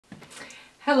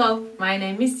Hello, my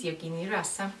name is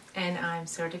Nidra and I'm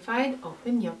certified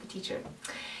open yoga teacher.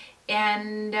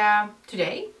 And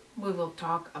today we will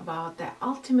talk about the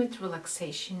ultimate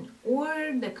relaxation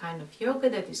or the kind of yoga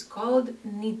that is called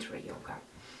Nidra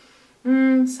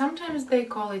yoga. Sometimes they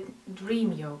call it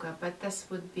dream yoga, but this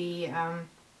would be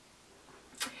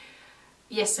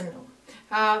yes and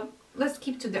no. Let's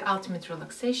keep to the ultimate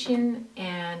relaxation,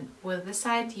 and we'll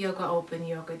decide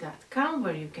yogaopenyoga.com,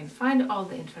 where you can find all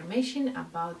the information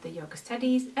about the yoga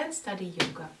studies and study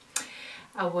yoga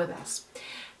with us.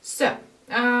 So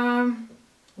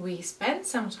we spend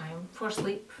some time for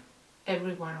sleep,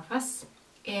 every one of us,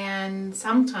 and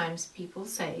sometimes people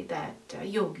say that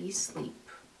yogis sleep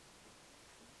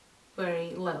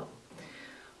very little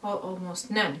or almost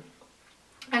none.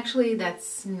 Actually,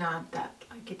 that's not that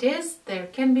like it is. There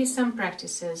can be some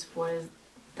practices for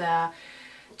the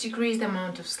decreased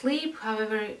amount of sleep.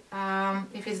 However,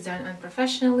 if it's done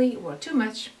unprofessionally or too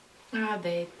much,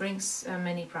 it brings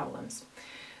many problems,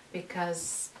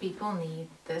 because people need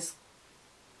this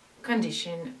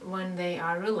condition when they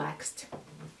are relaxed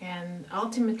and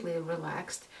ultimately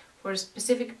relaxed for a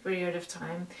specific period of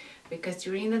time, because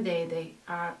during the day there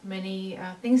are many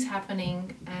things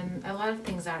happening and a lot of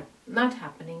things are not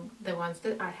happening, the ones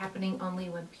that are happening only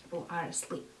when people are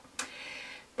asleep.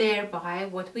 Thereby,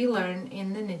 what we learn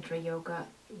in the Nidra yoga,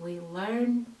 we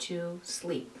learn to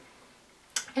sleep.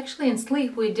 Actually, in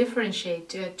sleep we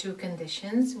differentiate two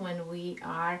conditions: when we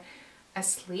are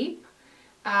asleep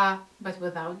but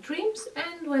without dreams,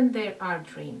 and when there are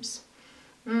dreams.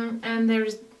 And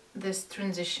there's this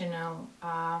transitional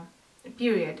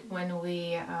period when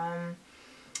we are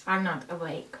not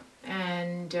awake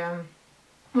and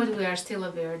when we are still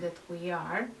aware that we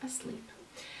are asleep.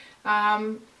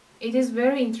 It is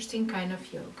very interesting kind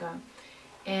of yoga,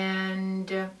 and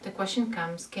the question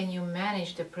comes, can you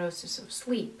manage the process of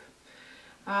sleep?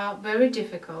 Very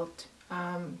difficult,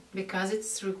 because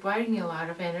it's requiring a lot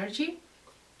of energy,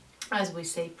 as we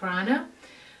say, prana,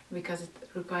 because it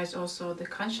requires also the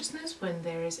consciousness. When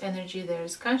there is energy, there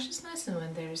is consciousness, and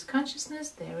when there is consciousness,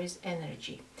 there is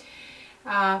energy.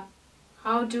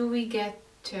 How do we get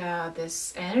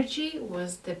this energy?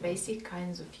 Was the basic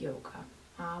kinds of yoga.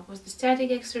 Was the static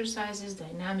exercises,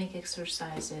 dynamic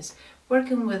exercises,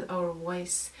 working with our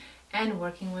voice and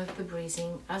working with the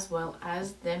breathing, as well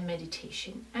as the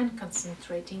meditation and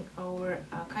concentrating our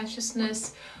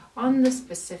consciousness on the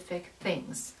specific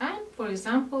things. And for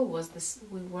example,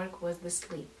 we work with the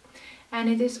sleep, and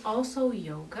it is also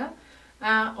yoga.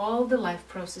 All the life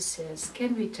processes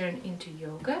can be turned into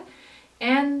yoga,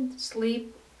 and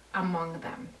sleep among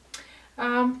them.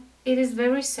 It is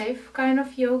very safe kind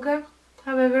of yoga,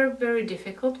 however very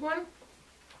difficult one,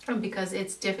 because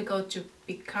it's difficult to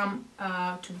become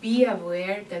to be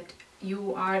aware that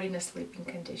you are in a sleeping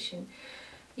condition.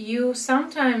 You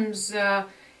sometimes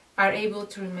are able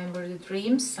to remember the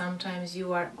dreams. Sometimes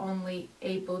you are only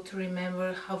able to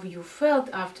remember how you felt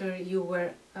after you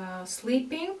were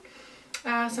sleeping.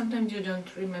 Sometimes you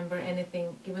don't remember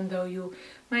anything, even though you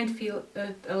might feel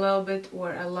a little bit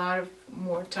or a lot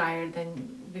more tired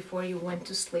than before you went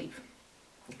to sleep.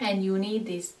 And you need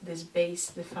this base,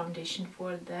 the foundation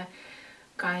for the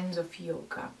kinds of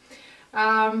yoga.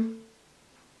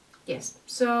 Yes,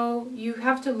 so you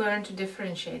have to learn to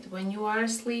differentiate when you are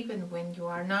asleep and when you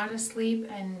are not asleep,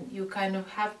 and you kind of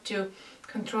have to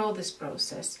control this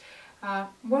process.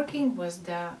 Working with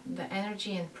the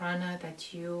energy and prana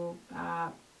that you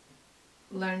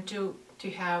learn to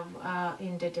have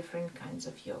in the different kinds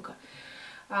of yoga.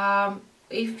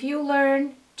 If you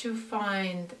learn to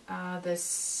find the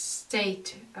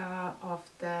state of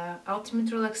the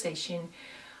ultimate relaxation,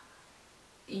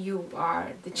 you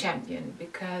are the champion,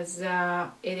 because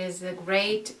it is a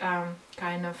great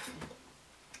kind of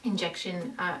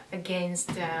injection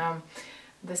against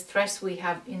the stress we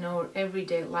have in our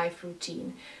everyday life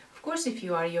routine. Of course, if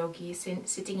you are yogi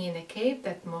sitting in a cave,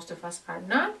 that most of us are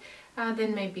not,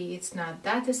 then maybe it's not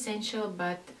that essential,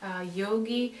 but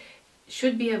yogi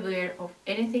should be aware of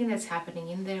anything that's happening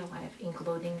in their life,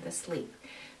 including the sleep.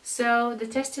 So the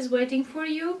test is waiting for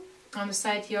you on the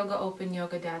site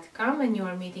yogaopenyoga.com, and you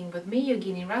are meeting with me,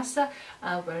 Yogini Rasa,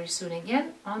 very soon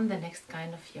again on the next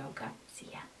kind of yoga. See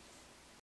ya.